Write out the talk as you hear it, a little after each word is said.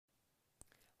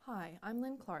Hi, I'm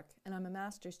Lynn Clark, and I'm a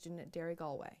master's student at Derry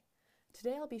Galway.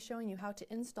 Today I'll be showing you how to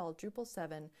install Drupal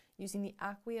 7 using the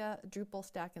Acquia Drupal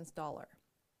Stack Installer.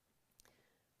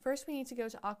 First, we need to go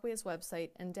to Acquia's website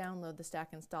and download the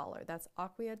Stack Installer. That's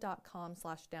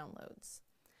acquia.com/downloads.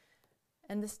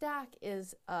 And the stack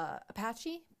is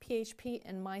Apache, PHP,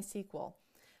 and MySQL.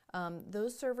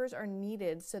 Those servers are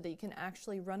needed so that you can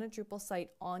actually run a Drupal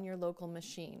site on your local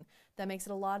machine. That makes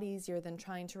it a lot easier than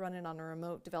trying to run it on a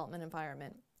remote development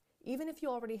environment. Even if you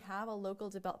already have a local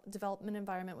development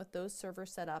environment with those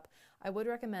servers set up, I would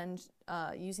recommend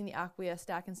using the Acquia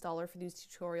Stack Installer for these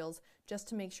tutorials just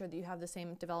to make sure that you have the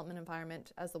same development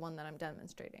environment as the one that I'm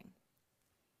demonstrating.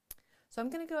 So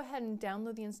I'm going to go ahead and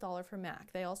download the installer for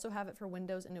Mac. They also have it for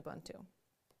Windows and Ubuntu.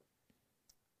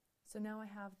 So now I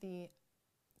have the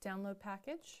download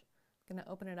package. I'm going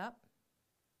to open it up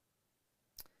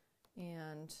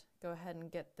and go ahead and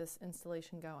get this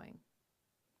installation going.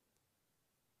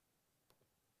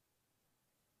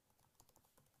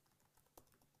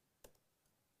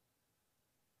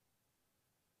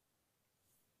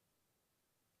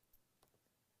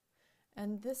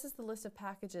 And this is the list of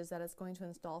packages that it's going to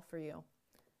install for you.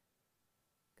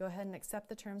 Go ahead and accept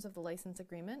the terms of the license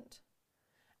agreement.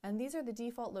 And these are the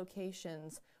default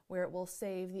locations where it will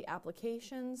save the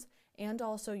applications and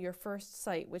also your first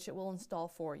site, which it will install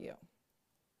for you.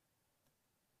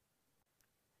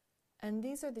 And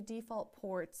these are the default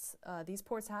ports. These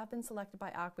ports have been selected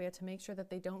by Acquia to make sure that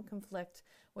they don't conflict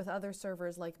with other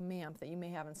servers like MAMP that you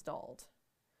may have installed.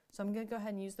 So I'm going to go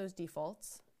ahead and use those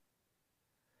defaults.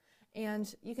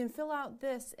 And you can fill out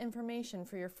this information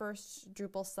for your first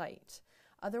Drupal site.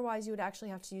 Otherwise, you would actually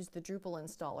have to use the Drupal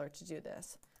installer to do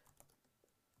this.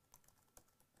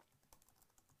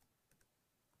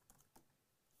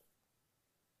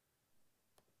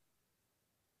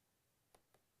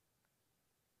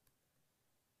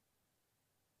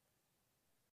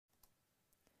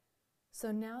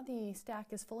 So now the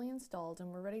stack is fully installed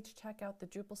and we're ready to check out the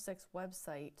Drupal 6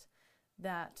 website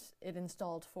that it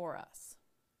installed for us.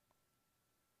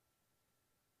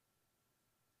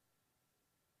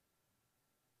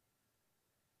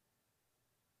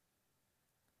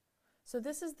 So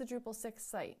this is the Drupal 6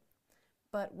 site,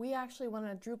 but we actually want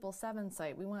a Drupal 7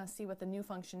 site. We want to see what the new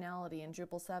functionality in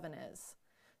Drupal 7 is.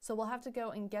 So we'll have to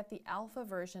go and get the alpha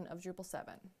version of Drupal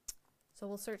 7. So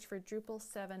we'll search for Drupal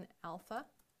 7 alpha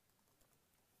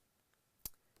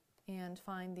and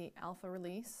find the alpha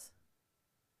release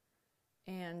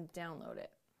and download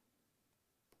it.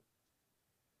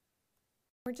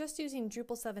 We're just using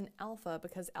Drupal 7 alpha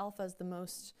because alpha is the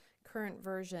most current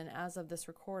version as of this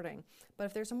recording. But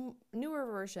if there's a newer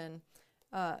version,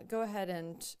 go ahead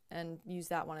and use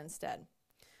that one instead.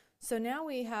 So now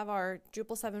we have our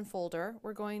Drupal 7 folder.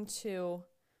 We're going to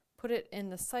put it in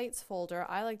the sites folder.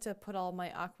 I like to put all my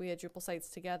Acquia Drupal sites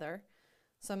together.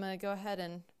 So I'm going to go ahead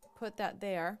and put that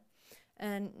there.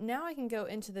 And now I can go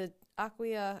into the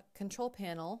Acquia control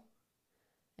panel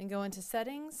and go into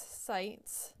Settings,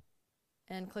 Sites,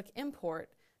 and click Import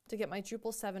to get my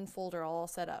Drupal 7 folder all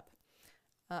set up.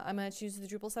 I'm going to choose the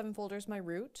Drupal 7 folder as my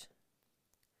root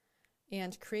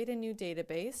and create a new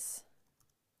database.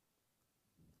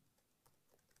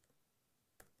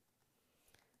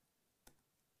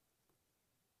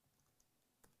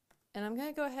 And I'm going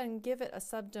to go ahead and give it a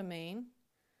subdomain.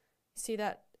 See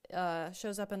that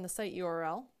shows up in the site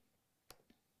URL.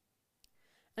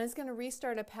 And it's going to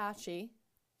restart Apache,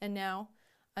 and now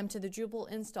I'm to the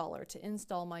Drupal installer to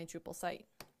install my Drupal site.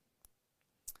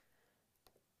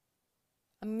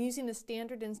 I'm using the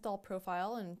standard install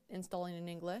profile and installing in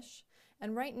English.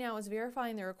 And right now it's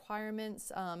verifying the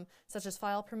requirements such as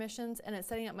file permissions, and it's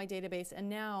setting up my database, and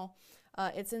now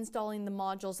it's installing the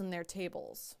modules in their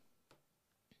tables.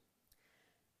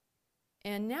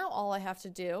 And now all I have to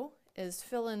do is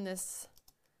fill in this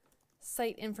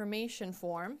site information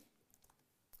form.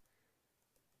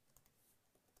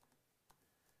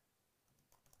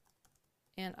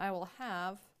 And I will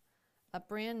have a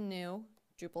brand new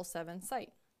Drupal 7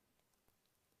 site.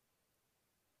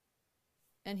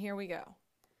 And here we go.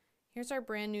 Here's our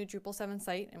brand new Drupal 7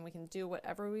 site, and we can do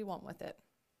whatever we want with it.